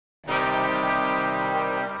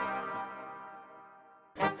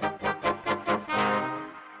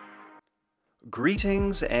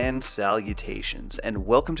Greetings and salutations, and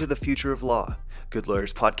welcome to the Future of Law, Good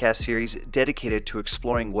Lawyers podcast series dedicated to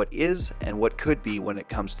exploring what is and what could be when it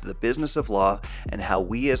comes to the business of law and how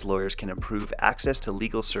we as lawyers can improve access to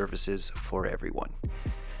legal services for everyone.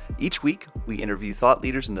 Each week, we interview thought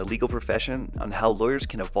leaders in the legal profession on how lawyers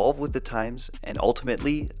can evolve with the times and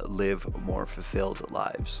ultimately live more fulfilled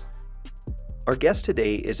lives. Our guest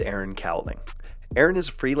today is Aaron Cowling. Aaron is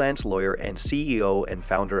a freelance lawyer and CEO and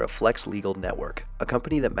founder of Flex Legal Network, a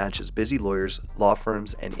company that matches busy lawyers, law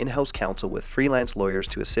firms, and in-house counsel with freelance lawyers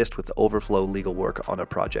to assist with overflow legal work on a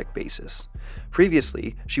project basis.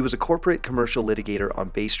 Previously, she was a corporate commercial litigator on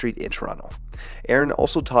Bay Street in Toronto. Aaron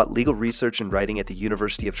also taught legal research and writing at the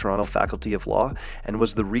University of Toronto Faculty of Law and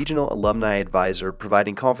was the regional alumni advisor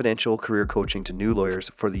providing confidential career coaching to new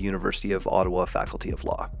lawyers for the University of Ottawa Faculty of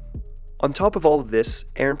Law. On top of all of this,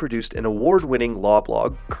 Aaron produced an award-winning law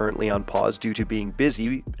blog, currently on pause due to being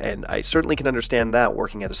busy, and I certainly can understand that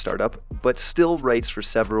working at a startup, but still writes for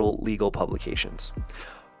several legal publications.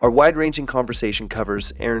 Our wide-ranging conversation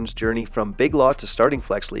covers Aaron's journey from big law to starting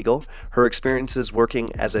Flex Legal, her experiences working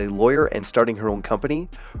as a lawyer and starting her own company,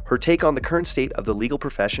 her take on the current state of the legal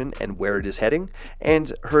profession and where it is heading,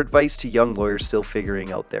 and her advice to young lawyers still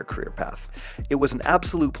figuring out their career path. It was an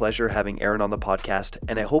absolute pleasure having Aaron on the podcast,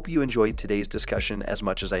 and I hope you enjoyed today's discussion as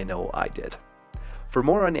much as I know I did. For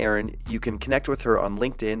more on Aaron, you can connect with her on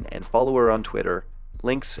LinkedIn and follow her on Twitter.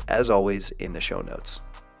 Links, as always, in the show notes.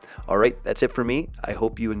 All right, that's it for me. I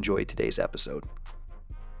hope you enjoyed today's episode.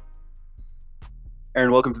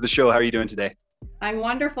 Aaron, welcome to the show. How are you doing today? I'm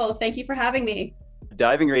wonderful. Thank you for having me.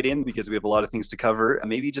 Diving right in because we have a lot of things to cover.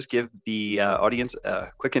 Maybe just give the audience a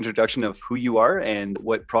quick introduction of who you are and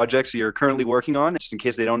what projects you're currently working on, just in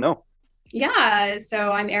case they don't know. Yeah,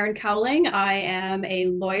 so I'm Erin Cowling. I am a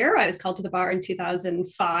lawyer. I was called to the bar in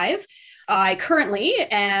 2005. I currently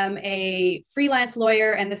am a freelance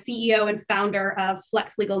lawyer and the CEO and founder of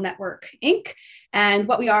Flex Legal Network, Inc. And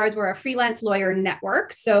what we are is we're a freelance lawyer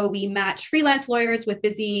network. So we match freelance lawyers with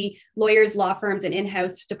busy lawyers, law firms, and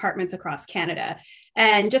in-house departments across Canada.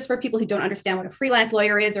 And just for people who don't understand what a freelance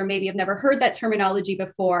lawyer is, or maybe have never heard that terminology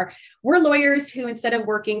before, we're lawyers who, instead of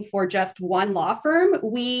working for just one law firm,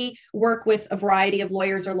 we work with a variety of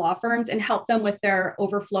lawyers or law firms and help them with their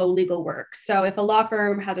overflow legal work. So if a law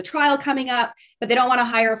firm has a trial coming up, but they don't want to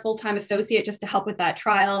hire a full-time associate just to help with that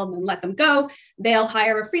trial and then let them go, they'll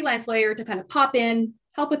hire a freelance lawyer to kind of pop in,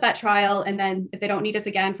 help with that trial. And then if they don't need us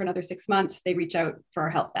again for another 6 months, they reach out for our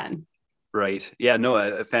help then. Right. Yeah, no,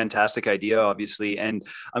 a fantastic idea, obviously. And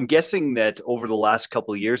I'm guessing that over the last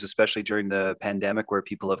couple of years, especially during the pandemic, where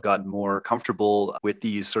people have gotten more comfortable with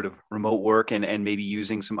these sort of remote work and maybe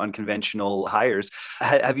using some unconventional hires,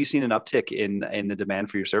 have you seen an uptick in the demand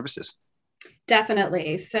for your services?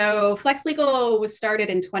 Definitely. So Flex Legal was started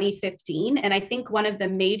in 2015. And I think one of the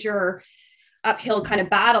major uphill kind of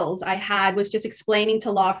battles I had was just explaining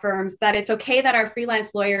to law firms that it's okay that our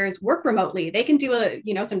freelance lawyers work remotely. They can do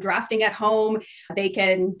some drafting at home. They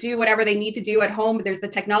can do whatever they need to do at home. There's the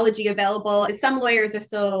technology available. Some lawyers are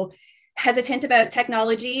still hesitant about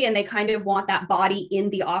technology and they kind of want that body in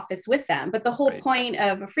the office with them. But the whole point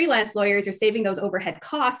of a freelance lawyer is you're saving those overhead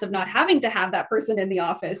costs of not having to have that person in the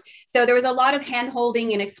office. So there was a lot of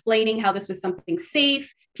hand-holding and explaining how this was something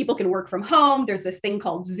safe. People can work from home. There's this thing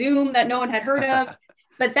called Zoom that no one had heard of.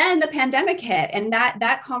 But then the pandemic hit, and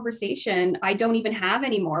that conversation I don't even have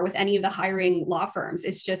anymore with any of the hiring law firms.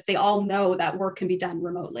 It's just they all know that work can be done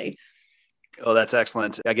remotely. Oh, that's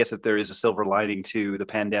excellent. I guess if there is a silver lining to the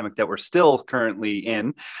pandemic that we're still currently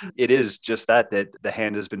in, it is just that the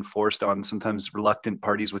hand has been forced on sometimes reluctant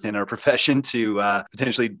parties within our profession to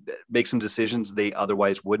potentially make some decisions they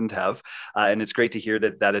otherwise wouldn't have. And it's great to hear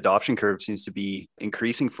that adoption curve seems to be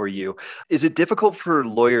increasing for you. Is it difficult for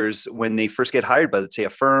lawyers when they first get hired by, let's say, a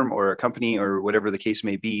firm or a company or whatever the case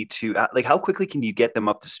may be to how quickly can you get them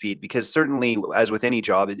up to speed? Because certainly, as with any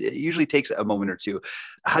job, it usually takes a moment or two.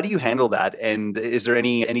 How do you handle that? And is there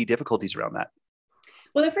any difficulties around that?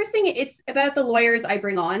 Well, the first thing, it's about the lawyers I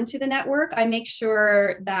bring on to the network. I make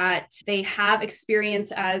sure that they have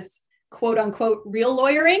experience as quote unquote real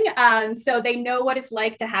lawyering. So they know what it's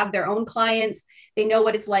like to have their own clients. They know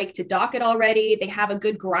what it's like to docket already. They have a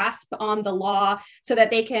good grasp on the law so that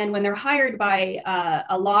they can, when they're hired by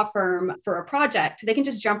a law firm for a project, they can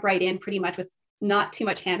just jump right in pretty much with not too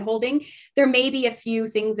much handholding. There may be a few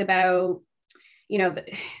things about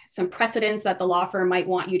some precedents that the law firm might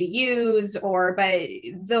want you to use, but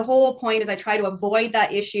the whole point is I try to avoid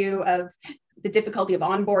that issue of the difficulty of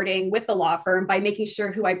onboarding with the law firm by making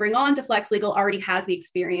sure who I bring on to Flex Legal already has the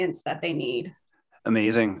experience that they need.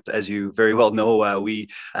 Amazing. As you very well know, we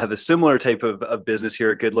have a similar type of business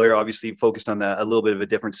here at Good Lawyer, obviously focused on a little bit of a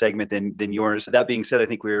different segment than yours. That being said, I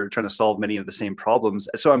think we're trying to solve many of the same problems.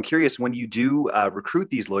 So I'm curious, when you do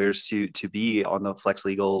recruit these lawyers to be on the Flex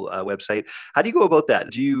Legal website, how do you go about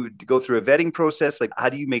that? Do you go through a vetting process? Like, how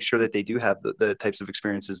do you make sure that they do have the types of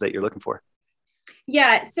experiences that you're looking for?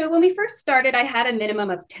 Yeah. So when we first started, I had a minimum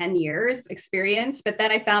of 10 years experience, but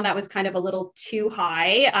then I found that was kind of a little too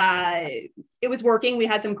high. It was working. We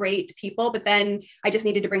had some great people, but then I just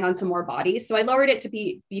needed to bring on some more bodies. So I lowered it to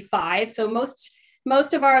be five. So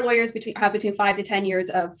most of our lawyers have between 5 to 10 years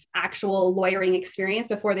of actual lawyering experience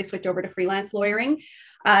before they switch over to freelance lawyering.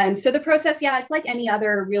 So the process, yeah, it's like any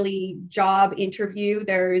other really job interview.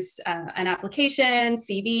 There's an application,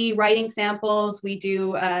 CV, writing samples. We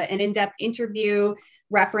do an in-depth interview,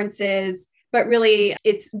 references. But really,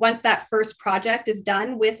 it's once that first project is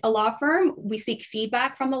done with a law firm, we seek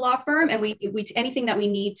feedback from the law firm, and we anything that we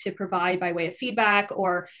need to provide by way of feedback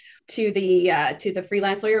or to the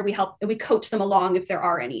freelance lawyer, we coach them along if there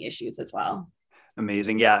are any issues as well.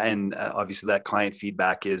 Amazing. Yeah. And obviously, that client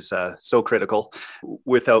feedback is so critical.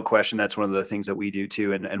 Without question, that's one of the things that we do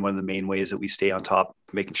too. And one of the main ways that we stay on top,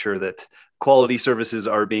 making sure that quality services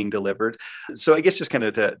are being delivered. So I guess just kind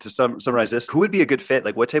of to summarize this, who would be a good fit?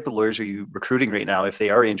 Like, what type of lawyers are you recruiting right now if they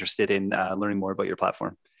are interested in learning more about your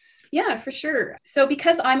platform? Yeah, for sure. So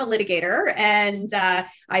because I'm a litigator and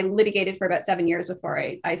I litigated for about 7 years before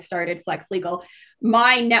I started Flex Legal,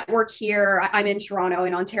 my network here, I'm in Toronto,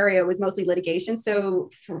 in Ontario, was mostly litigation. So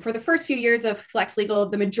for the first few years of Flex Legal,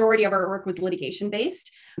 the majority of our work was litigation based.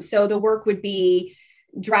 So the work would be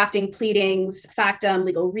drafting pleadings, factum,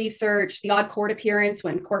 legal research, the odd court appearance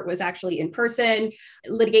when court was actually in person,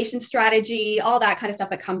 litigation strategy, all that kind of stuff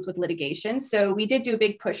that comes with litigation. So we did do a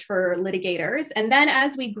big push for litigators. And then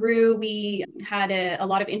as we grew, we had a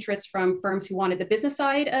lot of interest from firms who wanted the business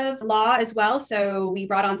side of law as well. So we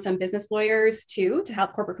brought on some business lawyers too, to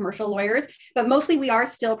help corporate commercial lawyers. But mostly we are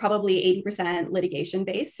still probably 80% litigation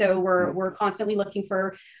based. So we're constantly looking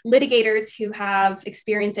for litigators who have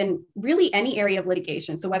experience in really any area of litigation.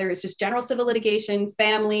 So whether it's just general civil litigation,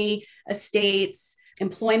 family, estates,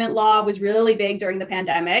 employment law was really big during the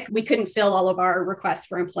pandemic. We couldn't fill all of our requests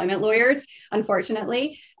for employment lawyers,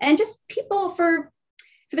 unfortunately. And just people for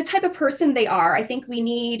the type of person they are. I think we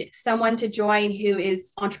need someone to join who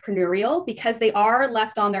is entrepreneurial because they are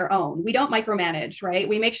left on their own. We don't micromanage, right?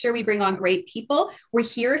 We make sure we bring on great people. We're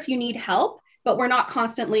here if you need help, but we're not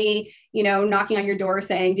constantly, knocking on your door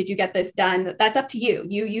saying, did you get this done? That's up to you.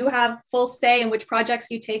 You have full say in which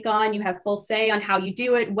projects you take on. You have full say on how you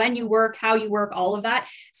do it, when you work, how you work, all of that.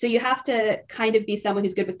 So you have to kind of be someone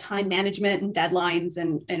who's good with time management and deadlines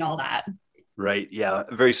and all that. Right. Yeah.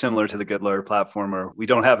 Very similar to the Good Lawyer platform, where we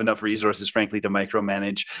don't have enough resources, frankly, to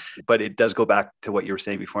micromanage. But it does go back to what you were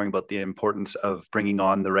saying before about the importance of bringing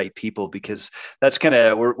on the right people, because that's kind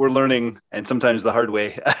of, we're learning, and sometimes the hard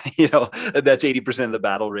way, that's 80% of the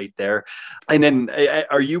battle right there. And then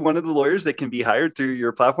are you one of the lawyers that can be hired through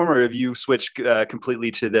your platform, or have you switched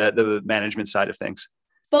completely to the management side of things?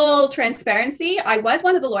 Full transparency, I was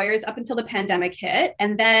one of the lawyers up until the pandemic hit.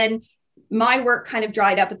 And then my work kind of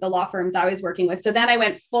dried up at the law firms I was working with. So then I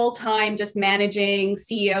went full time, just managing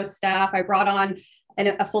CEO staff. I brought on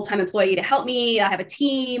a full-time employee to help me. I have a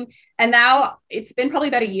team. And now it's been probably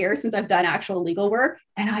about a year since I've done actual legal work,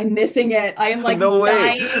 and I'm missing it. I am like No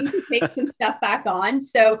dying to take some stuff back on.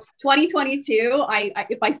 So 2022,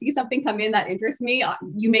 if I see something come in that interests me,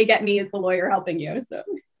 you may get me as the lawyer helping you. So.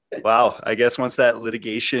 Wow, I guess once that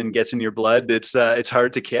litigation gets in your blood, it's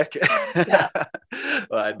hard to kick. Yeah.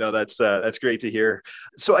 No, that's great to hear.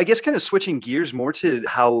 So I guess kind of switching gears more to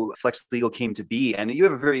how Flex Legal came to be, and you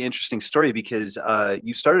have a very interesting story because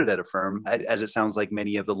you started at a firm, as it sounds like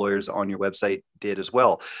many of the lawyers on your website did as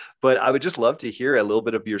well. But I would just love to hear a little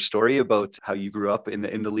bit of your story about how you grew up in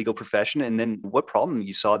the legal profession, and then what problem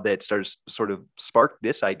you saw that sort of sparked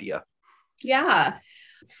this idea. Yeah.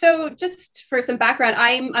 So just for some background,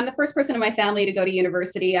 I'm the first person in my family to go to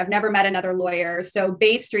university. I've never met another lawyer. So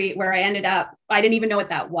Bay Street, where I ended up, I didn't even know what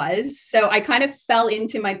that was. So I kind of fell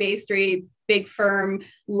into my Bay Street big firm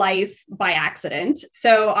life by accident.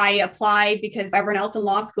 So I applied because everyone else in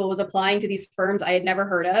law school was applying to these firms I had never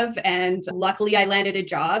heard of. And luckily I landed a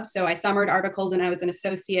job. So I summered, articled, and I was an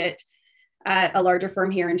associate at a larger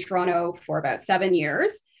firm here in Toronto for about 7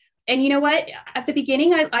 years. And you know what? At the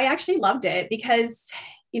beginning, I actually loved it because,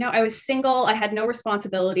 I was single. I had no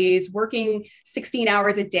responsibilities, working 16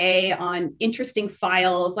 hours a day on interesting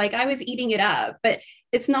files. Like I was eating it up, but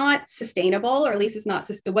it's not sustainable, or at least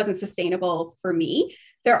it wasn't sustainable for me.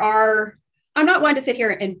 There are I'm not one to sit here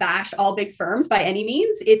and bash all big firms by any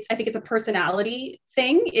means. I think it's a personality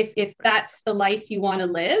thing. If that's the life you want to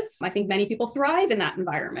live, I think many people thrive in that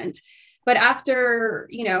environment. But after,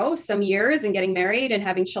 some years and getting married and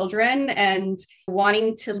having children and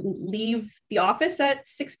wanting to leave the office at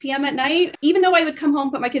 6 p.m. at night, even though I would come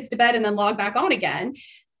home, put my kids to bed and then log back on again,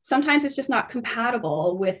 sometimes it's just not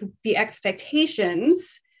compatible with the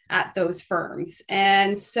expectations at those firms.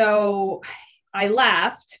 And so I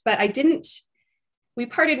left, but we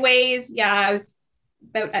parted ways. Yeah, I was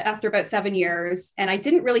after about 7 years, and I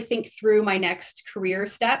didn't really think through my next career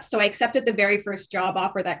steps. So I accepted the very first job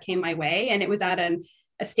offer that came my way, and it was at an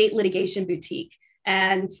estate litigation boutique.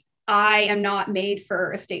 And I am not made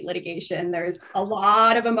for estate litigation. There's a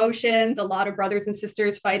lot of emotions, a lot of brothers and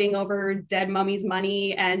sisters fighting over dead mummy's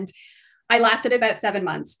money. And I lasted about 7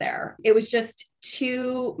 months there. It was just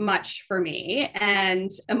too much for me, and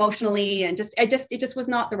emotionally, and it just was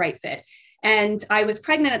not the right fit. And I was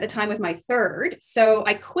pregnant at the time with my third. So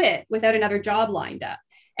I quit without another job lined up.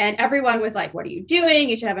 And everyone was like, what are you doing?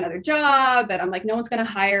 You should have another job. But I'm like, no one's going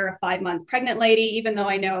to hire a 5-month pregnant lady, even though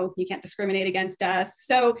I know you can't discriminate against us.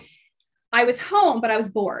 So I was home, but I was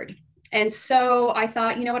bored. And so I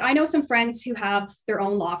thought, you know what? I know some friends who have their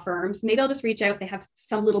own law firms. Maybe I'll just reach out if they have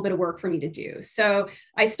some little bit of work for me to do. So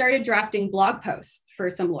I started drafting blog posts for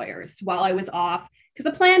some lawyers while I was off,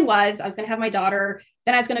 because the plan was I was going to have my daughter,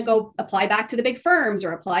 then I was going to go apply back to the big firms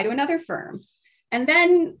or apply to another firm. And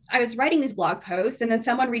then I was writing these blog posts, and then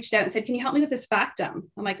someone reached out and said, can you help me with this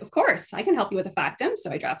factum? I'm like, of course, I can help you with a factum.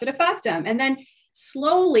 So I drafted a factum. And then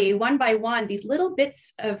slowly, one by one, these little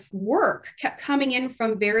bits of work kept coming in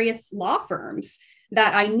from various law firms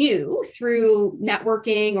that I knew through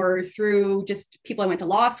networking or through just people I went to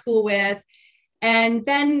law school with. And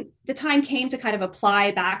then the time came to kind of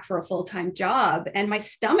apply back for a full-time job, and my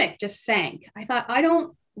stomach just sank. I thought, I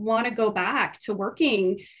don't want to go back to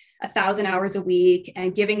working 1,000 hours a week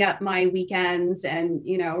and giving up my weekends and,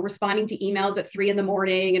 responding to emails at 3 a.m.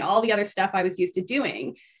 and all the other stuff I was used to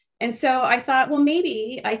doing. And so I thought, well,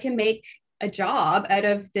 maybe I can make a job out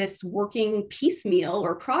of this working piecemeal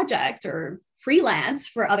or project or freelance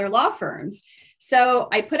for other law firms. So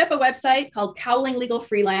I put up a website called Cowling Legal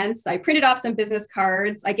Freelance. I printed off some business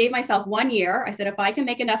cards. I gave myself 1 year. I said, if I can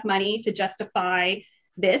make enough money to justify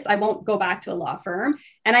this, I won't go back to a law firm.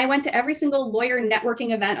 And I went to every single lawyer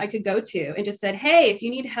networking event I could go to and just said, hey, if you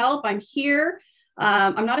need help, I'm here.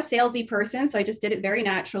 I'm not a salesy person, so I just did it very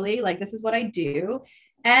naturally. Like, this is what I do.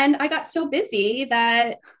 And I got so busy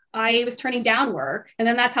that I was turning down work. And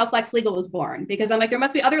then that's how Flex Legal was born, because I'm like, there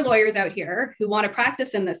must be other lawyers out here who want to practice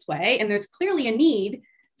in this way. And there's clearly a need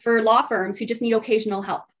for law firms who just need occasional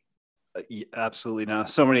help. Yeah, absolutely. Now,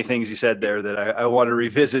 so many things you said there that I want to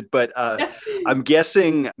revisit, but I'm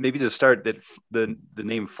guessing maybe to start that the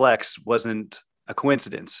name Flex wasn't a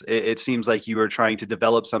coincidence. It seems like you were trying to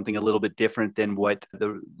develop something a little bit different than what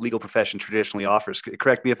the legal profession traditionally offers.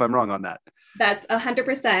 Correct me if I'm wrong on that. That's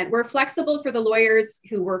 100%. We're flexible for the lawyers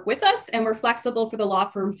who work with us, and we're flexible for the law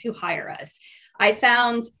firms who hire us. I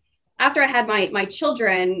found after I had my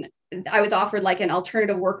children, I was offered like an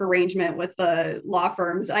alternative work arrangement with the law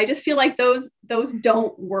firms. I just feel like those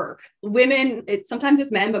don't work. Women, sometimes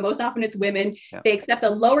it's men, but most often it's women. Yeah. They accept a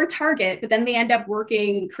lower target, but then they end up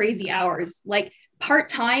working crazy hours. Like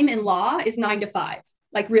part-time in law is 9 to 5.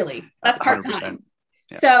 Like really, that's part-time.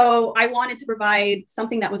 Yeah. So I wanted to provide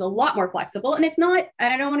something that was a lot more flexible. And it's not,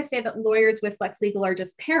 and I don't want to say that lawyers with Flex Legal are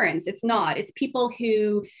just parents. It's not. It's people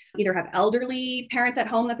who either have elderly parents at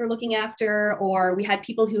home that they're looking after, or we had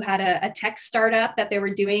people who had a tech startup that they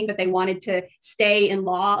were doing, but they wanted to stay in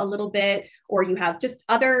law a little bit, or you have just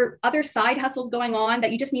other side hustles going on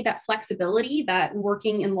that you just need that flexibility that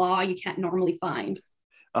working in law you can't normally find.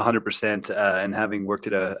 100%. And having worked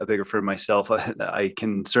at a bigger firm myself, I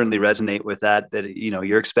can certainly resonate with that,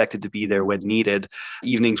 you're expected to be there when needed,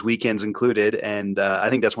 evenings, weekends included. And I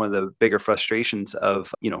think that's one of the bigger frustrations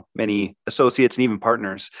of, many associates and even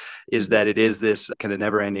partners is that it is this kind of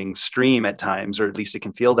never ending stream at times, or at least it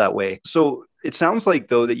can feel that way. So it sounds like,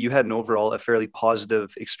 though, that you had an overall a fairly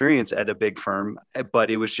positive experience at a big firm,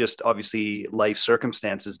 but it was just obviously life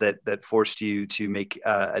circumstances that forced you to make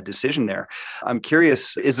a decision there. I'm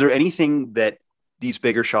curious, is there anything that these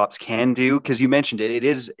bigger shops can do? Because you mentioned it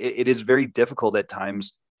is very difficult at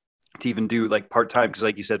times to even do like part-time, because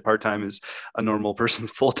like you said, part-time is a normal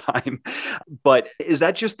person's full-time. But is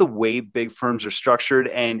that just the way big firms are structured?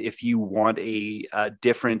 And if you want a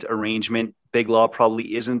different arrangement, big law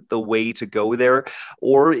probably isn't the way to go there?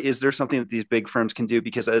 Or is there something that these big firms can do?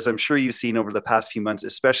 Because as I'm sure you've seen over the past few months,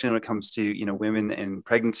 especially when it comes to, women and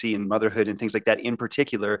pregnancy and motherhood and things like that in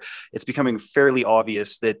particular, it's becoming fairly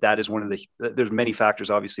obvious that that is one of there's many factors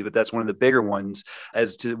obviously, but that's one of the bigger ones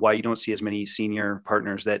as to why you don't see as many senior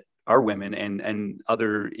partners that are women and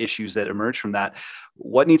other issues that emerge from that.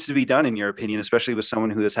 What needs to be done in your opinion, especially with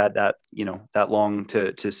someone who has had that, that long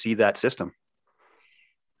to see that system?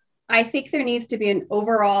 I think there needs to be an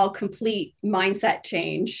overall complete mindset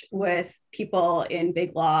change with people in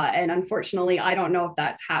big law. And unfortunately, I don't know if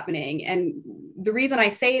that's happening. And the reason I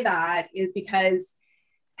say that is because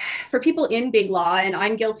for people in big law, and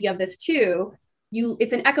I'm guilty of this too,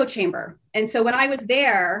 it's an echo chamber. And so when I was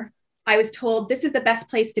there, I was told this is the best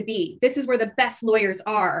place to be. This is where the best lawyers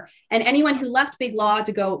are. And anyone who left big law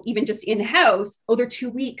to go even just in-house, oh, they're too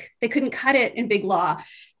weak. They couldn't cut it in big law.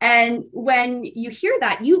 And when you hear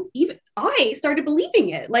that, I started believing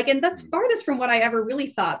it. And that's farthest from what I ever really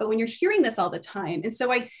thought. But when you're hearing this all the time, and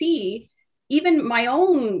so I see even my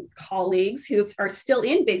own colleagues who are still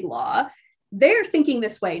in big law, they're thinking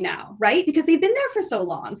this way now, right? Because they've been there for so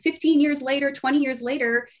long, 15 years later, 20 years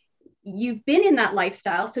later, you've been in that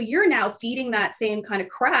lifestyle. So you're now feeding that same kind of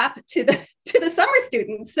crap to the summer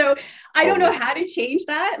students. So I don't know how to change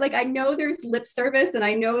that. I know there's lip service and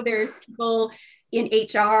I know there's people in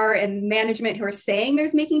HR and management who are saying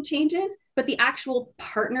there's making changes, but the actual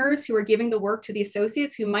partners who are giving the work to the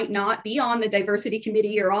associates who might not be on the diversity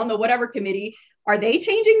committee or on the whatever committee, are they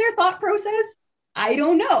changing their thought process? I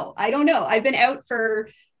don't know. I've been out for,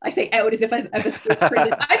 I say out as if I've escaped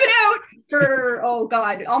prison. I've been out for, oh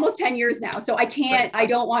God, almost 10 years now. So I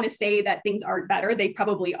don't want to say that things aren't better. They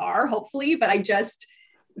probably are, hopefully, but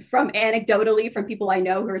from anecdotally from people I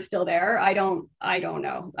know who are still there, I don't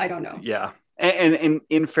know. Yeah. And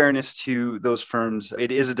in fairness to those firms,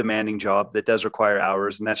 it is a demanding job that does require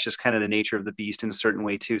hours, and that's just kind of the nature of the beast in a certain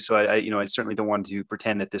way too. So I certainly don't want to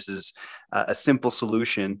pretend that this is a simple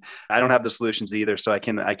solution. I don't have the solutions either, so I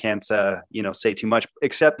can't say too much,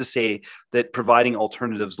 except to say that providing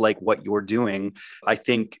alternatives like what you're doing, I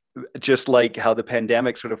think, just like how the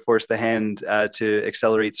pandemic sort of forced the hand to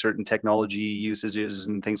accelerate certain technology usages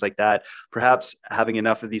and things like that, perhaps having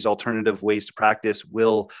enough of these alternative ways to practice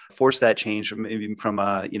will force that change maybe from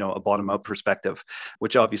a bottom up perspective,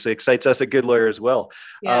 which obviously excites us at Good Lawyer as well.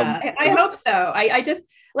 Yeah, I hope so. I just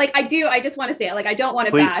want to say it. I don't want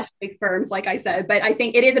to bash big firms, like I said, but I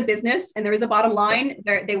think it is a business and there is a bottom line.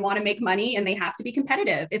 They want to make money and they have to be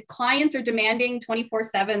competitive. If clients are demanding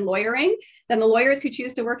 24/7 lawyering, then the lawyers who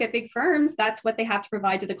choose to work at big firms, that's what they have to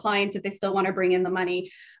provide to the clients if they still want to bring in the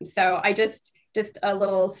money. So I just a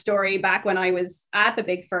little story back when I was at the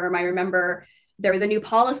big firm, I remember there was a new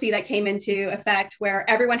policy that came into effect where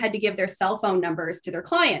everyone had to give their cell phone numbers to their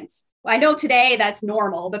clients. I know today that's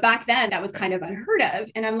normal, but back then that was kind of unheard of.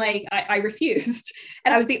 And I'm like, I refused.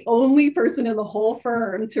 And I was the only person in the whole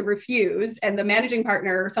firm to refuse. And the managing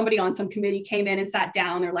partner, somebody on some committee came in and sat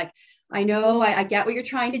down. They're like, I know, I get what you're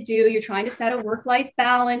trying to do. You're trying to set a work-life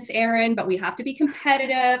balance, Erin, but we have to be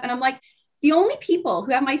competitive. And I'm like, the only people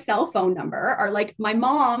who have my cell phone number are my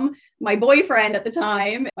mom, my boyfriend at the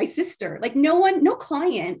time, my sister. No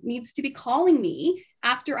client needs to be calling me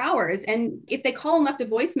after hours. And if they call and left a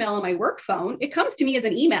voicemail on my work phone, it comes to me as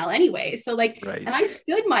an email anyway. So right. And I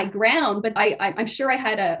stood my ground, but I'm sure I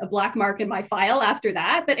had a black mark in my file after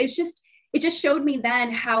that. But it just showed me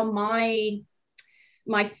then how my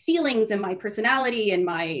feelings and my personality and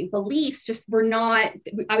my beliefs just were not,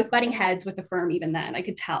 I was butting heads with the firm even then. I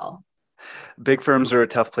could tell. Big firms are a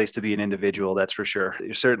tough place to be an individual, that's for sure.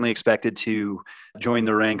 You're certainly expected to join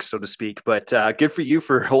the ranks, so to speak, but good for you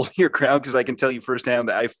for holding your ground, because I can tell you firsthand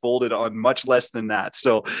that I folded on much less than that.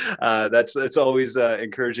 So it's always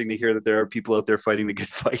encouraging to hear that there are people out there fighting the good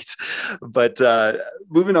fight. But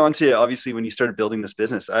moving on to, obviously, when you started building this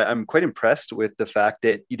business, I'm quite impressed with the fact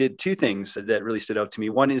that you did two things that really stood out to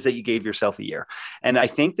me. One is that you gave yourself a year. And I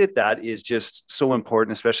think that is just so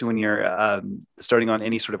important, especially when you're starting on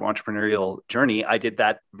any sort of entrepreneurial journey. I did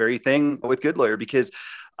that very thing with Good Lawyer, because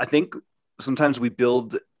I think sometimes we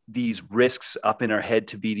build these risks up in our head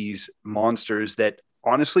to be these monsters that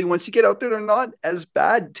honestly, once you get out there, they're not as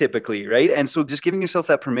bad typically, right? And so just giving yourself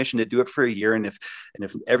that permission to do it for a year, and if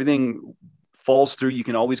everything falls through, you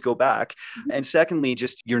can always go back. Mm-hmm. And secondly,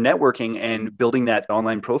 just your networking and building that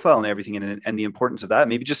online profile and everything, and the importance of that.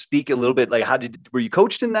 Maybe just speak a little bit, were you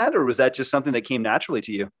coached in that, or was that just something that came naturally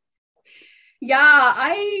to you?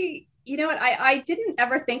 Yeah, You know what? I didn't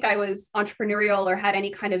ever think I was entrepreneurial or had any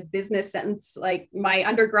kind of business sense. Like my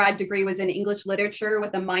undergrad degree was in English literature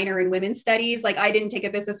with a minor in women's studies. Like I didn't take a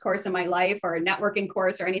business course in my life or a networking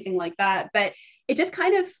course or anything like that. But it just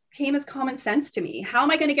kind of came as common sense to me. How am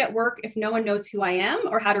I going to get work if no one knows who I am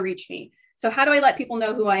or how to reach me? So how do I let people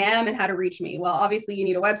know who I am and how to reach me? Well, obviously you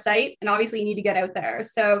need a website and obviously you need to get out there.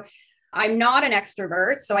 So I'm not an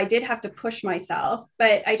extrovert, so I did have to push myself,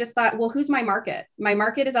 but I just thought, well, who's my market? My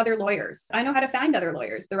market is other lawyers. I know how to find other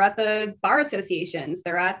lawyers. They're at the bar associations,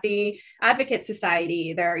 they're at the advocate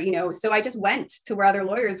society, so I just went to where other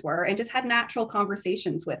lawyers were and just had natural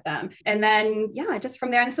conversations with them. And then, yeah, just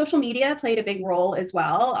from there, and social media played a big role as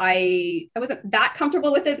well. I wasn't that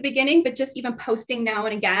comfortable with it at the beginning, but just even posting now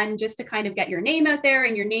and again, just to kind of get your name out there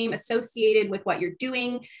and your name associated with what you're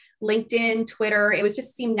doing. LinkedIn, Twitter, it was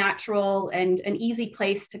just seemed natural and an easy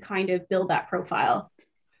place to kind of build that profile.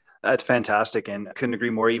 That's fantastic. And I couldn't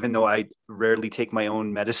agree more, even though I rarely take my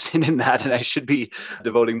own medicine in that, and I should be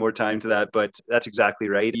devoting more time to that. But that's exactly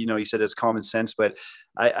right. You said it's common sense, but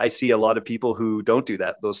I see a lot of people who don't do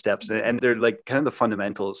those steps. And they're like kind of the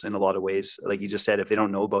fundamentals in a lot of ways. Like you just said, if they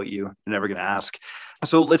don't know about you, they're never going to ask.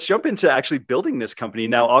 So let's jump into actually building this company.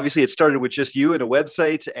 Now, obviously, it started with just you and a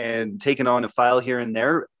website and taking on a file here and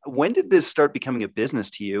there. When did this start becoming a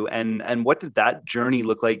business to you? And what did that journey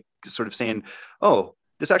look like, sort of saying, oh,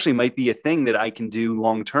 this actually might be a thing that I can do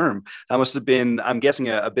long term? That must have been, I'm guessing,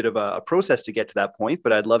 a bit of a process to get to that point,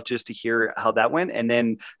 but I'd love just to hear how that went and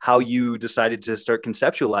then how you decided to start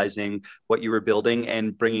conceptualizing what you were building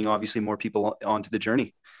and bringing obviously more people onto the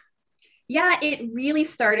journey. Yeah, it really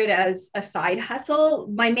started as a side hustle.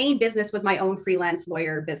 My main business was my own freelance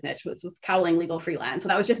lawyer business, which was Cowling Legal Freelance. So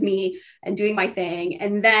that was just me and doing my thing.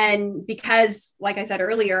 And then because, like I said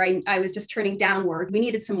earlier, I was just turning downward, we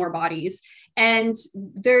needed some more bodies. And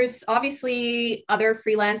there's obviously other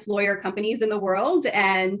freelance lawyer companies in the world,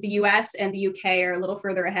 and the US and the UK are a little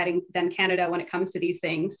further ahead than Canada when it comes to these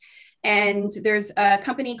things. And there's a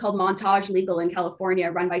company called Montage Legal in California,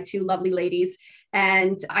 run by two lovely ladies.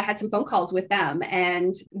 And I had some phone calls with them,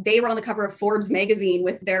 and they were on the cover of Forbes magazine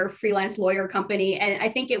with their freelance lawyer company. And I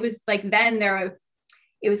think it was like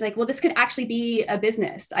it was like, well, this could actually be a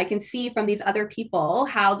business. I can see from these other people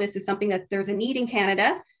how this is something that there's a need in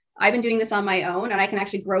Canada. I've been doing this on my own and I can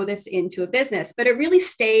actually grow this into a business. But it really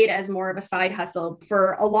stayed as more of a side hustle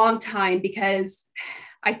for a long time because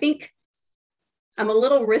I think I'm a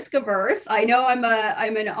little risk averse. I know I'm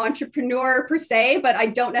an entrepreneur per se, but I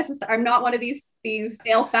don't necessarily, I'm not one of these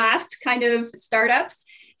fail fast kind of startups.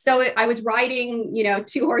 So I was riding,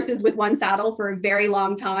 two horses with one saddle for a very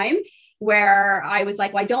long time, where I was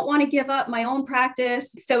like, well, I don't want to give up my own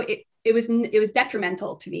practice. So it was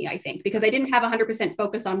detrimental to me, I think, because I didn't have 100%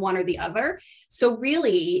 focus on one or the other. So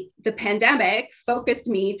really, the pandemic focused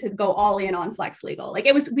me to go all in on Flex Legal. Like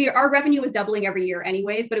our revenue was doubling every year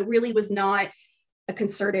anyways, but it really was not a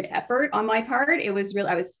concerted effort on my part. It was really,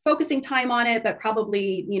 I was focusing time on it, but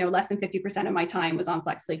probably, less than 50% of my time was on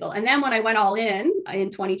Flex Legal. And then when I went all in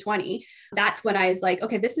 2020, that's when I was like,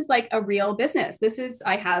 okay, this is like a real business.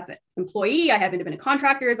 I have employee, I have independent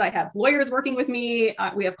contractors, I have lawyers working with me.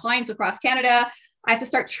 We have clients across Canada. I have to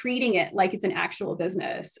start treating it like it's an actual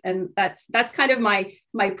business. And that's kind of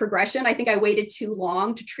my progression. I think I waited too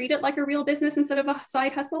long to treat it like a real business instead of a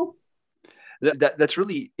side hustle. That's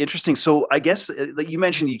really interesting. So I guess, like you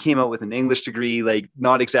mentioned, you came out with an English degree, like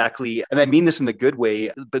not exactly, and I mean this in a good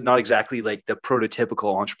way, but not exactly like the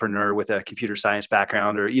prototypical entrepreneur with a computer science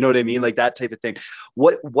background, or you know what I mean, like that type of thing.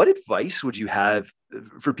 What advice would you have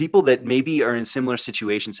for people that maybe are in similar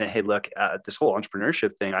situations, saying, "Hey, look, this whole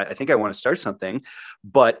entrepreneurship thing, I think I want to start something,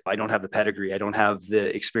 but I don't have the pedigree, I don't have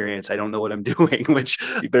the experience, I don't know what I'm doing," which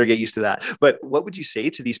you better get used to that. But what would you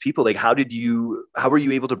say to these people? Like, how were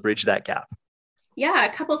you able to bridge that gap? Yeah,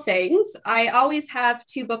 a couple things. I always have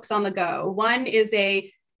two books on the go. One is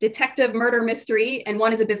a detective murder mystery, and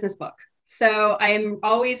one is a business book. So I'm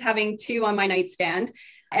always having two on my nightstand.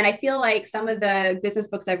 And I feel like some of the business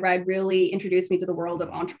books I've read really introduced me to the world of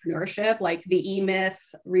entrepreneurship, like The E-Myth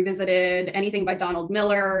Revisited, anything by Donald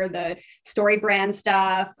Miller, the Story Brand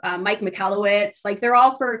stuff, Mike Michalowicz. Like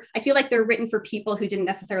I feel like they're written for people who didn't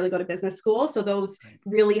necessarily go to business school. So those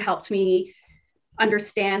really helped me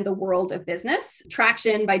understand the world of business.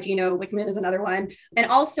 Traction by Gino Wickman is another one. And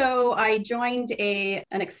also I joined an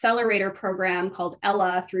accelerator program called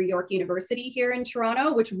Ella through York University here in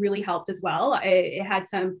Toronto, which really helped as well. It had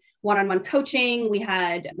some one-on-one coaching. We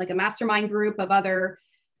had like a mastermind group of other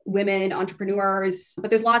women entrepreneurs, but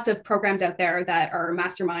there's lots of programs out there that are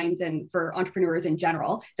masterminds and for entrepreneurs in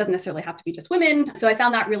general. It doesn't necessarily have to be just women. So I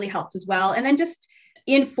found that really helped as well. And then just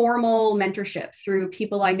informal mentorship through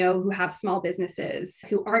people I know who have small businesses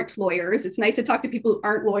who aren't lawyers. It's nice to talk to people who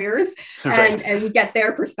aren't lawyers Right. and get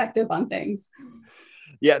their perspective on things.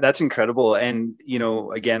 Yeah, that's incredible. And,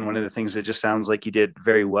 again, one of the things that just sounds like you did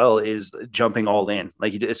very well is jumping all in.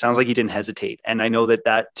 Like it sounds like you didn't hesitate. And I know that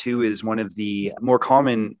that too is one of the more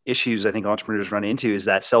common issues I think entrepreneurs run into is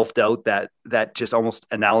that self-doubt, that just almost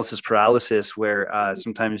analysis paralysis where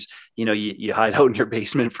sometimes, you hide out in your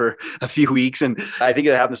basement for a few weeks. And I think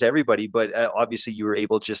it happens to everybody, but obviously you were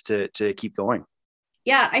able just to keep going.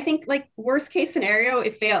 Yeah, I think like worst case scenario,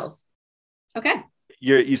 it fails. Okay.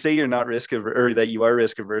 You say you're not risk averse or that you are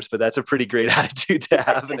risk averse, but that's a pretty great attitude to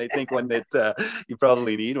have. And I think one that you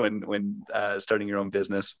probably need when starting your own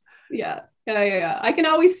business. Yeah. I can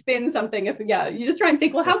always spin something you just try and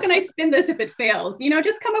think, well, how can I spin this if it fails?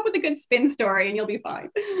 Just come up with a good spin story and you'll be fine.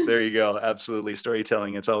 There you go. Absolutely.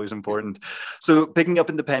 Storytelling. It's always important. So picking up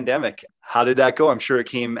in the pandemic, how did that go? I'm sure it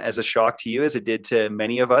came as a shock to you as it did to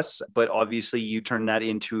many of us, but obviously you turned that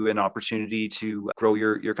into an opportunity to grow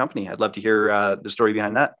your company. I'd love to hear the story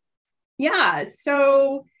behind that. Yeah.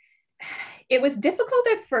 So it was difficult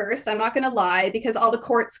at first, I'm not going to lie, because all the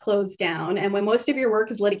courts closed down. And when most of your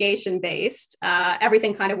work is litigation based,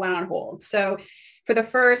 everything kind of went on hold. So for the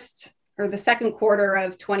second quarter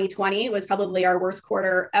of 2020 was probably our worst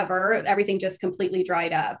quarter ever. Everything just completely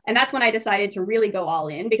dried up. And that's when I decided to really go all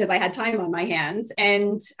in because I had time on my hands.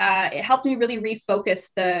 And it helped me really refocus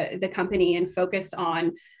the company and focus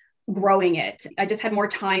on growing it. I just had more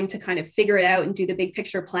time to kind of figure it out and do the big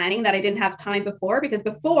picture planning that I didn't have time before, because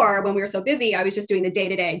before when we were so busy, I was just doing the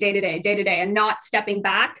day-to-day and not stepping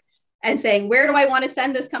back and saying, where do I want to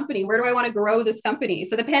send this company? Where do I want to grow this company?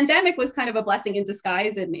 So the pandemic was kind of a blessing in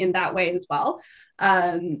disguise in that way as well.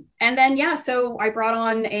 And then, so I brought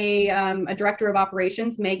on a director of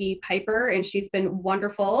operations, Maggie Piper, and she's been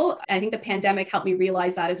wonderful. I think the pandemic helped me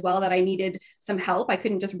realize that as well, that I needed some help. I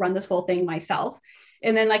couldn't just run this whole thing myself.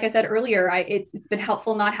 And then, like I said earlier, it's been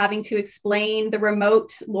helpful not having to explain the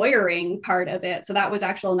remote lawyering part of it. So that was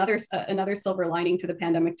actually another silver lining to the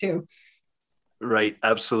pandemic too. Right.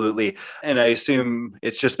 Absolutely. And I assume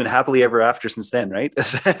it's just been happily ever after since then, right?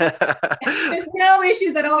 There's no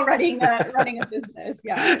issues at all running a business.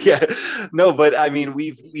 Yeah. Yeah. No, but I mean,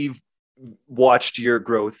 we've watched your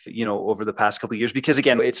growth, over the past couple of years, because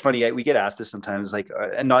again, it's funny. We get asked this sometimes, like,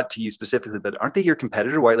 and not to you specifically, but aren't they your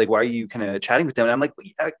competitor? Why are you kind of chatting with them? And I'm like,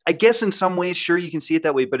 I guess in some ways, sure, you can see it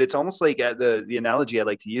that way, but it's almost like the analogy I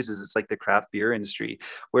like to use is it's like the craft beer industry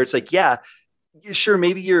where it's like, yeah, sure,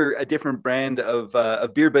 maybe you're a different brand of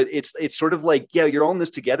beer, but it's sort of like, yeah, you're all in this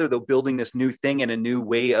together, though, building this new thing and a new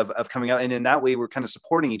way of coming out. And in that way, we're kind of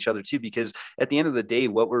supporting each other too, because at the end of the day,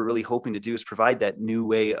 what we're really hoping to do is provide that new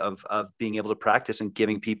way of being able to practice and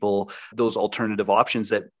giving people those alternative options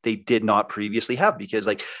that they did not previously have. Because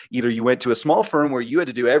like either you went to a small firm where you had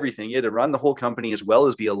to do everything, you had to run the whole company as well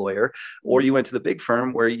as be a lawyer, or you went to the big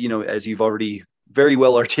firm where, as you've already very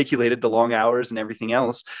well articulated, the long hours and everything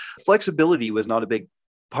else. Flexibility was not a big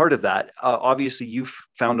part of that. Obviously, you've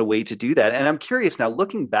found a way to do that. And I'm curious now,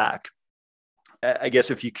 looking back, I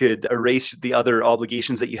guess if you could erase the other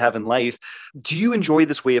obligations that you have in life, do you enjoy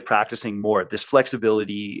this way of practicing more, this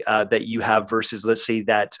flexibility that you have versus, let's say,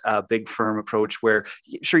 that big firm approach where,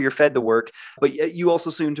 sure, you're fed the work, but you also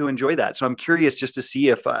seem to enjoy that. So I'm curious just to see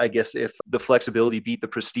if the flexibility beat the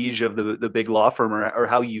prestige of the big law firm or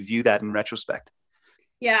how you view that in retrospect.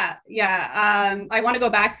 Yeah. I want to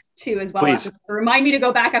go back to as well. Please. Remind me to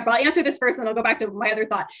go back. I'll answer this first, and I'll go back to my other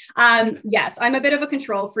thought. Yes, I'm a bit of a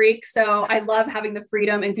control freak. So I love having the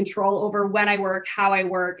freedom and control over when I work, how I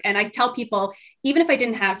work. And I tell people, even if I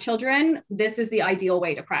didn't have children, this is the ideal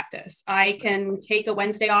way to practice. I can take a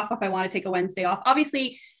Wednesday off if I want to take a Wednesday off.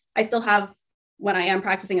 Obviously, I still have, when I am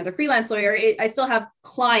practicing as a freelance lawyer, I still have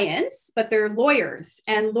clients, but they're lawyers,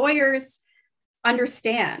 and lawyers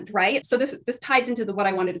understand, right? So this ties into what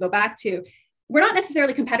I wanted to go back to. We're not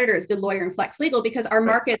necessarily competitors, Good Lawyer and Flex Legal, because our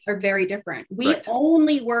markets are very different. We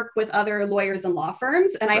only work with other lawyers and law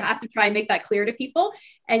firms, and I have to try and make that clear to people.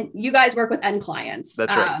 And you guys work with end clients.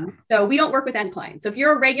 That's right. So we don't work with end clients. So if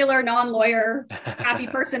you're a regular non-lawyer, happy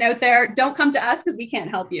person out there, don't come to us because we can't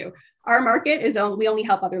help you. Our market is we only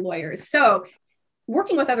help other lawyers. So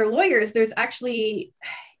working with other lawyers, there's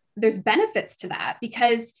benefits to that,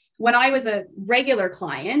 because when I was a regular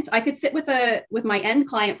client, I could sit with my end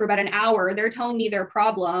client for about an hour. They're telling me their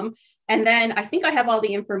problem. And then I think I have all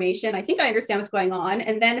the information. I think I understand what's going on.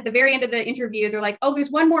 And then at the very end of the interview, they're like, oh,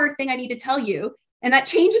 there's one more thing I need to tell you. And that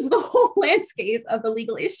changes the whole landscape of the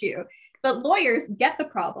legal issue. But lawyers get the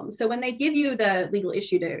problem. So when they give you the legal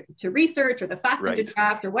issue to research or the fact to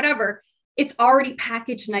draft or whatever, it's already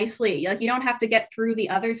packaged nicely. Like you don't have to get through the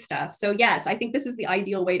other stuff. So yes, I think this is the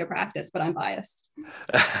ideal way to practice, but I'm biased.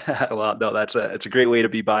 Well, no, it's a great way to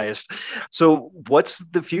be biased. So what's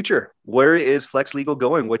the future? Where is Flex Legal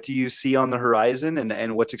going? What do you see on the horizon,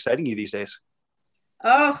 and what's exciting you these days?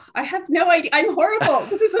 Oh, I have no idea. I'm horrible.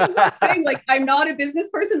 This is the thing. Like, I'm not a business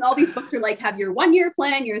person. All these books are like, have your 1 year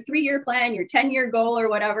plan, your 3 year plan, your 10 year goal, or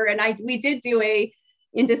whatever. And we did do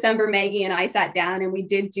in December, Maggie and I sat down and we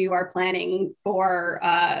did do our planning for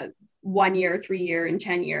 1 year, 3 year, and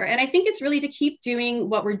 10 year. And I think it's really to keep doing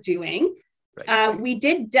what we're doing. Right. We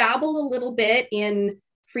did dabble a little bit in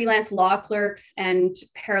freelance law clerks and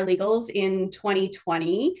paralegals in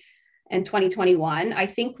 2020 and 2021. I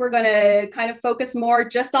think we're going to kind of focus more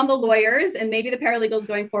just on the lawyers and maybe the paralegals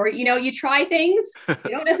going forward. You know, you try things, they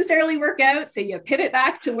don't necessarily work out, so you pivot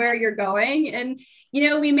back to where you're going. And you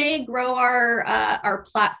know, we may grow our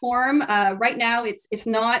platform. Right now, it's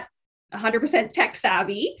not 100% tech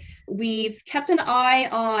savvy. We've kept an eye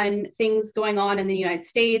on things going on in the United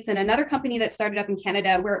States, and another company that started up in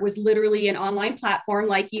Canada where it was literally an online platform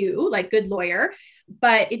like you, like Good Lawyer,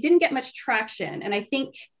 but it didn't get much traction. And I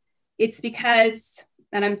think it's because,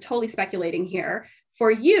 and I'm totally speculating here, for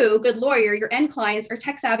you, Good Lawyer, your end clients are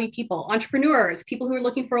tech savvy people, entrepreneurs, people who are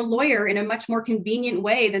looking for a lawyer in a much more convenient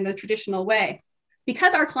way than the traditional way.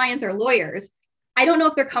 Because our clients are lawyers, I don't know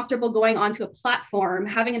if they're comfortable going onto a platform,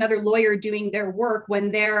 having another lawyer doing their work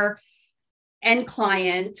when their end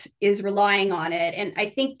client is relying on it. And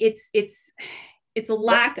I think it's a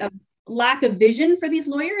lack of vision for these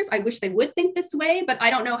lawyers. I wish they would think this way, but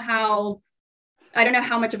I don't know how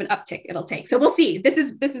much of an uptick it'll take. So we'll see. This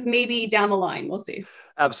is maybe down the line. We'll see.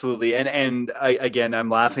 Absolutely. And again, I'm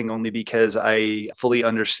laughing only because I fully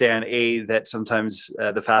understand that sometimes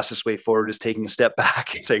the fastest way forward is taking a step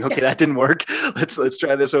back and saying, okay, that didn't work. Let's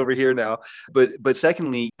try this over here now. But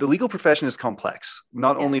secondly, the legal profession is complex,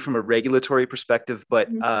 not only from a regulatory perspective,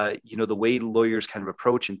 but you know, the way lawyers kind of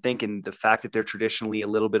approach and think, and the fact that they're traditionally a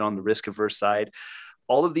little bit on the risk averse side.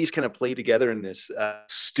 All of these kind of play together in this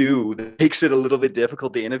stew that makes it a little bit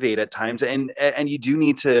difficult to innovate at times. And you do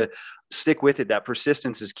need to stick with it. That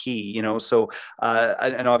persistence is key, you know? So,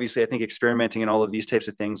 and obviously I think experimenting in all of these types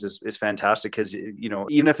of things is fantastic because, you know,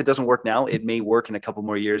 even if it doesn't work now, it may work in a couple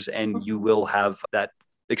more years and you will have that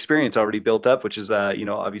experience already built up, which is, you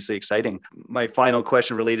know, obviously exciting. My final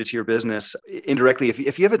question related to your business, indirectly,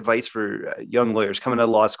 if you have advice for young lawyers coming out of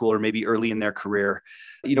law school or maybe early in their career,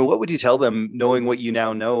 you know, what would you tell them knowing what you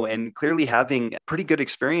now know and clearly having pretty good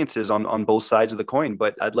experiences on both sides of the coin?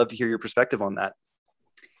 But I'd love to hear your perspective on that.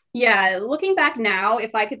 Yeah, looking back now,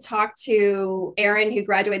 if I could talk to Erin, who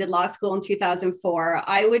graduated law school in 2004,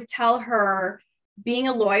 I would tell her being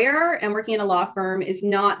a lawyer and working in a law firm is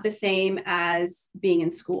not the same as being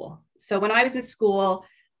in school. So when I was in school,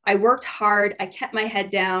 I worked hard. I kept my head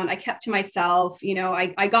down. I kept to myself. You know,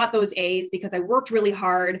 I got those A's because I worked really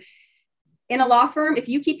hard. In a law firm, if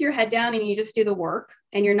you keep your head down and you just do the work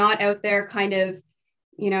and you're not out there kind of,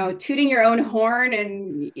 you know, tooting your own horn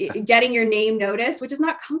and getting your name noticed, which is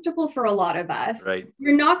not comfortable for a lot of us, right?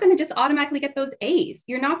 You're not going to just automatically get those A's.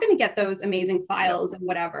 You're not going to get those amazing files and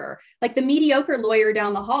whatever. Like the mediocre lawyer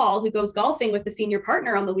down the hall who goes golfing with the senior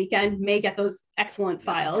partner on the weekend may get those excellent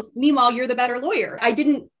files. Meanwhile, you're the better lawyer. I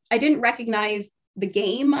didn't recognize the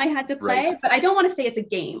game I had to play, right. But I don't want to say it's a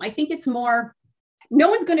game. I think it's more, no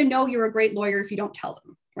one's going to know you're a great lawyer if you don't tell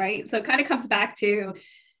them, right? So it kind of comes back to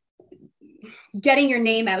getting your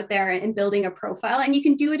name out there and building a profile, and you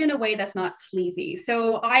can do it in a way that's not sleazy.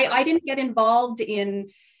 So I didn't get involved in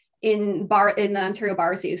the Ontario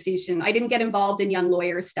Bar Association. I didn't get involved in young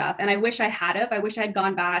lawyer stuff, and I wish I had have. I wish I had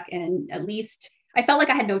gone back and at least, I felt like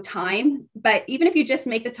I had no time. But even if you just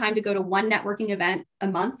make the time to go to one networking event a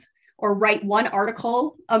month or write one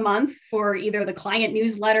article a month for either the client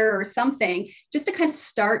newsletter or something, just to kind of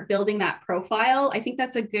start building that profile, I think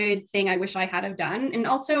that's a good thing I wish I had have done. And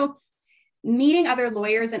also meeting other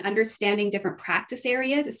lawyers and understanding different practice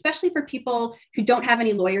areas, especially for people who don't have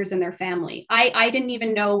any lawyers in their family. I didn't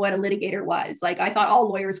even know what a litigator was. Like, I thought all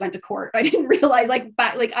lawyers went to court. I didn't realize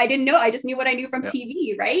I didn't know. I just knew what I knew from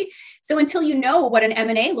TV, right? So until you know what an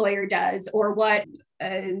M&A lawyer does or what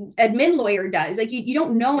an admin lawyer does, like you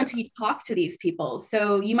don't know until you talk to these people.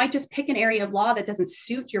 So you might just pick an area of law that doesn't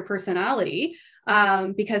suit your personality,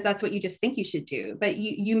 because that's what you just think you should do. But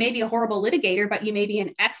you may be a horrible litigator, but you may be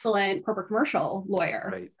an excellent corporate commercial lawyer.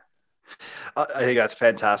 Right. I think that's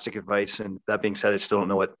fantastic advice. And that being said, I still don't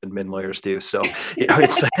know what admin lawyers do. So, you know,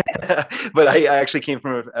 but I actually came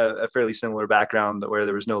from a fairly similar background where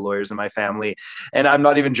there was no lawyers in my family. And I'm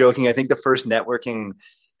not even joking. I think the first networking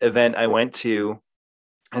event I went to,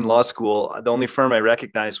 in law school, the only firm I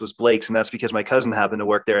recognized was Blake's, and that's because my cousin happened to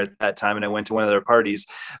work there at that time, and I went to one of their parties.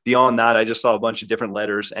 Beyond that, I just saw a bunch of different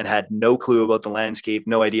letters and had no clue about the landscape,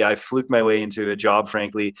 no idea. I fluked my way into a job,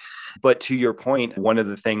 frankly. But to your point, one of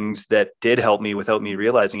the things that did help me without me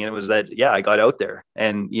realizing it was that, yeah, I got out there,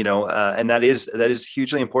 and and that is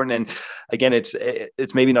hugely important. And again,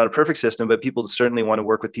 it's maybe not a perfect system, but people certainly want to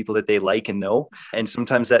work with people that they like and know. And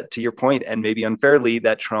sometimes that, to your point, and maybe unfairly,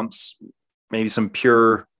 that trumps maybe some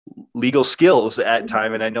pure legal skills at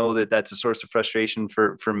time. And I know that that's a source of frustration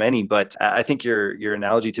for many, but I think your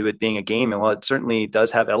analogy to it being a game, and while it certainly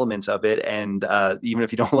does have elements of it, and even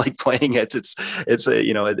if you don't like playing it, it's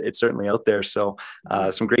certainly out there. So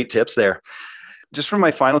some great tips there. Just for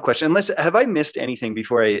my final question, have I missed anything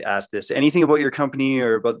before I ask this? Anything about your company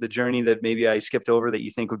or about the journey that maybe I skipped over that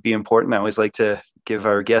you think would be important? I always like to give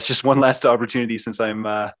our guests just one last opportunity, since I'm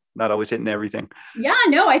not always hitting everything. Yeah,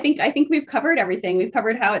 no, I think we've covered everything. We've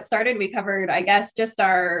covered how it started. We covered, I guess, just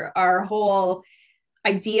our whole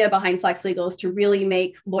idea behind Flex Legal is to really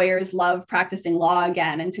make lawyers love practicing law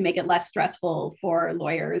again and to make it less stressful for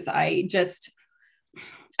lawyers.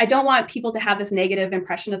 I don't want people to have this negative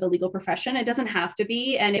impression of the legal profession. It doesn't have to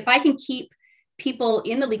be. And if I can keep people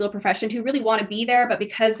in the legal profession who really want to be there, but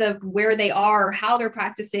because of where they are or how they're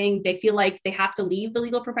practicing, they feel like they have to leave the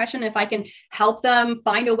legal profession. If I can help them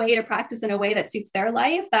find a way to practice in a way that suits their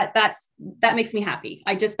life, that makes me happy.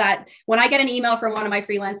 That when I get an email from one of my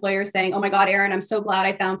freelance lawyers saying, "Oh my God, Erin, I'm so glad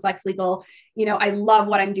I found Flex Legal. I love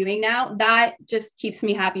what I'm doing now," that just keeps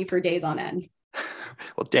me happy for days on end.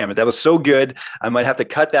 Well, damn it. That was so good. I might have to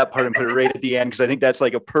cut that part and put it right at the end, because I think that's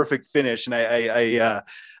like a perfect finish. And I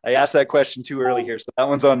asked that question too early here, so that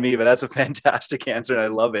one's on me, but that's a fantastic answer. And I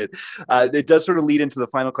love it. It does sort of lead into the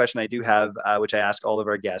final question I do have, which I ask all of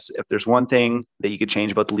our guests. If there's one thing that you could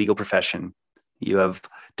change about the legal profession, you have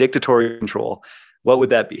dictatorial control, what would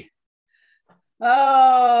that be?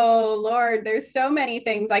 Oh, Lord, there's so many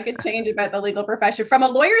things I could change about the legal profession from a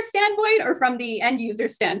lawyer's standpoint or from the end user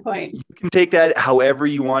standpoint. You can take that however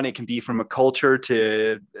you want. It can be from a culture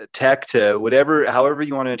to tech to whatever, however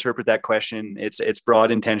you want to interpret that question. It's broad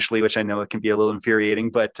intentionally, which I know it can be a little infuriating,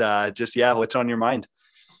 but what's on your mind?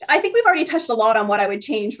 I think we've already touched a lot on what I would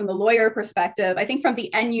change from the lawyer perspective. I think from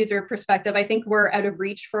the end user perspective, I think we're out of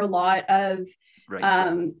reach for a lot of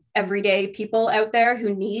everyday people out there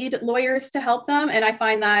who need lawyers to help them. And I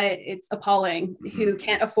find that it's appalling who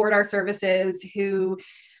can't afford our services, who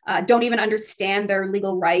don't even understand their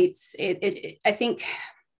legal rights. I think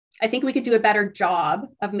we could do a better job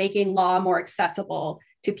of making law more accessible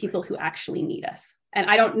to people who actually need us. And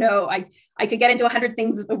I don't know, I could get into 100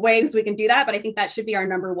 ways we can do that, but I think that should be our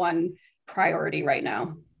number one priority right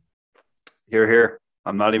now. Hear, hear.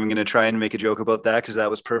 I'm not even going to try and make a joke about that, because that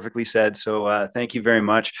was perfectly said. So thank you very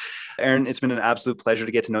much, Erin. It's been an absolute pleasure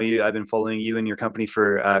to get to know you. I've been following you and your company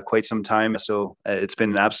for quite some time. So it's been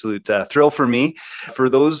an absolute thrill for me. For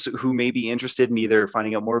those who may be interested in either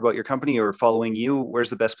finding out more about your company or following you, where's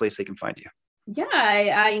the best place they can find you?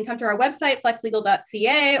 Yeah, you can come to our website,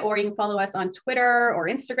 flexlegal.ca, or you can follow us on Twitter or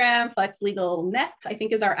Instagram. FlexLegalNet, I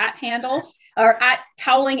think, is our @handle, or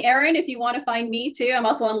 @Cowling Erin if you want to find me too. I'm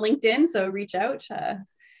also on LinkedIn, so reach out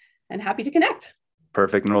and happy to connect.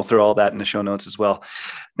 Perfect. And we'll throw all that in the show notes as well.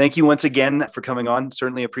 Thank you once again for coming on.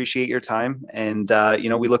 Certainly appreciate your time. And,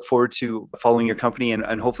 we look forward to following your company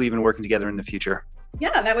and hopefully even working together in the future.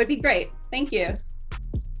 Yeah, that would be great. Thank you.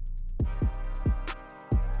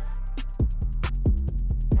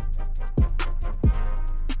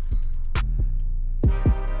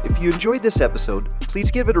 If you enjoyed this episode, please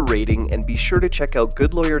give it a rating and be sure to check out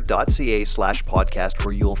goodlawyer.ca/podcast,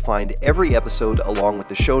 where you'll find every episode along with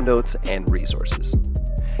the show notes and resources.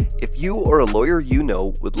 If you or a lawyer you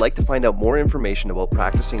know would like to find out more information about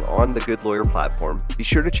practicing on the Good Lawyer platform, be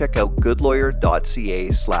sure to check out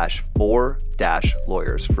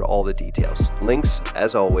goodlawyer.ca/4-lawyers for all the details. Links,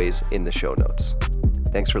 as always, in the show notes.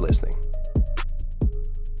 Thanks for listening.